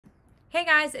Hey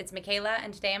guys, it's Michaela,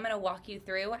 and today I'm going to walk you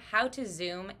through how to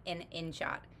zoom in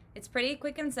InShot. It's pretty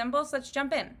quick and simple, so let's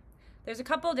jump in. There's a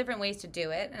couple of different ways to do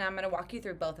it, and I'm going to walk you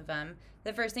through both of them.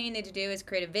 The first thing you need to do is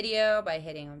create a video by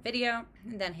hitting on video,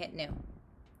 and then hit new.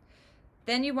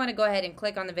 Then you want to go ahead and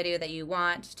click on the video that you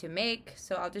want to make,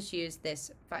 so I'll just use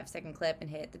this 5-second clip and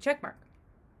hit the check mark.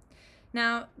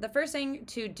 Now, the first thing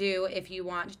to do if you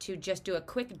want to just do a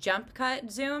quick jump cut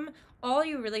zoom, all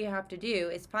you really have to do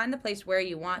is find the place where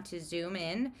you want to zoom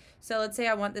in. So let's say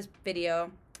I want this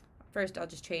video. First, I'll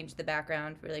just change the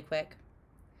background really quick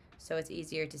so it's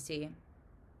easier to see.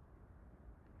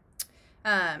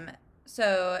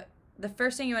 So the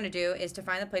first thing you want to do is to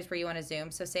find the place where you want to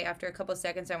zoom. So say after a couple of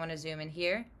seconds I want to zoom in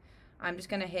here. I'm just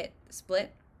going to hit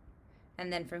split,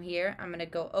 and then from here I'm going to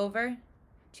go over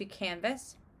to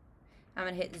canvas. I'm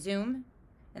going to hit zoom,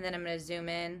 and then I'm going to zoom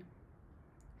in.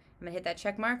 I'm going to hit that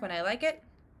check mark when I like it,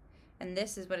 and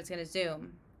this is what it's going to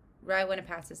zoom right when it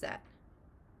passes that.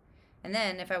 And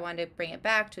then if I want to bring it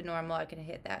back to normal, I can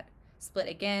hit that split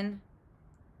again,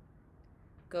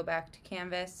 go back to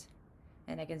canvas,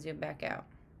 and I can zoom back out.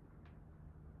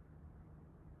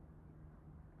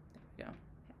 There we go,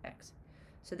 X.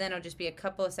 So then it'll just be a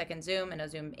couple of second zoom, and I'll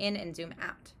zoom in and zoom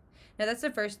out. Now that's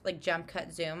the first jump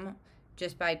cut zoom,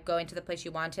 just by going to the place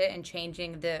you want it and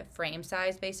changing the frame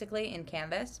size basically in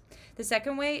Canvas. The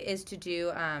second way is to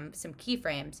do some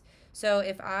keyframes. So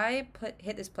if I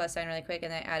hit this plus sign really quick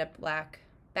and I add a black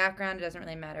background, it doesn't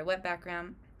really matter what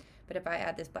background, but if I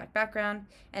add this black background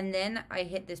and then I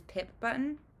hit this pip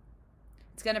button,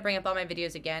 it's going to bring up all my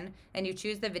videos again, and you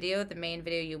choose the video, the main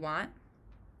video you want.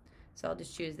 So I'll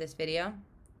just choose this video,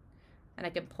 and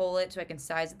I can pull it so I can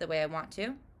size it the way I want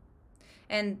to.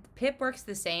 And pip works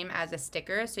the same as a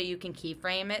sticker, so you can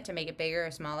keyframe it to make it bigger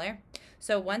or smaller.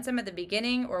 So once I'm at the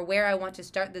beginning or where I want to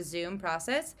start the zoom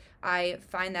process, I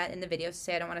find that in the video. So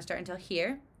say I don't want to start until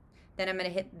here. Then I'm going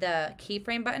to hit the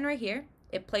keyframe button right here.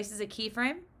 It places a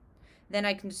keyframe. Then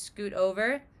I can scoot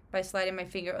over by sliding my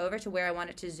finger over to where I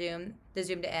want it to zoom, the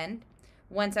zoom to end.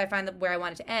 Once I find where I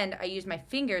want it to end, I use my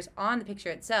fingers on the picture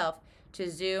itself to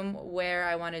zoom where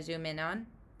I want to zoom in on.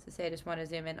 So say I just want to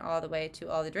zoom in all the way to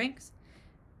all the drinks.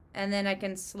 And then I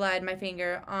can slide my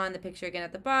finger on the picture again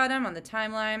at the bottom on the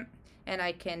timeline, and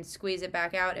I can squeeze it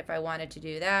back out if I wanted to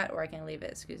do that, or I can leave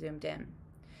it zoomed in.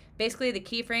 Basically, the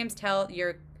keyframes tell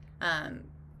your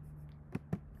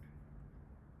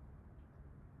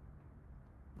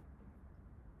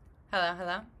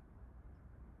hello.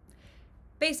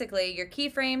 Basically, your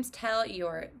keyframes tell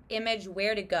your image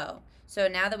where to go. So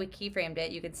now that we keyframed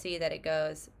it, you can see that it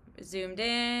goes zoomed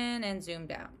in and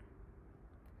zoomed out.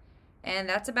 And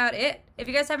that's about it. If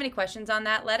you guys have any questions on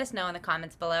that, let us know in the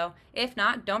comments below. If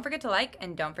not, don't forget to like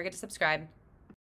and don't forget to subscribe.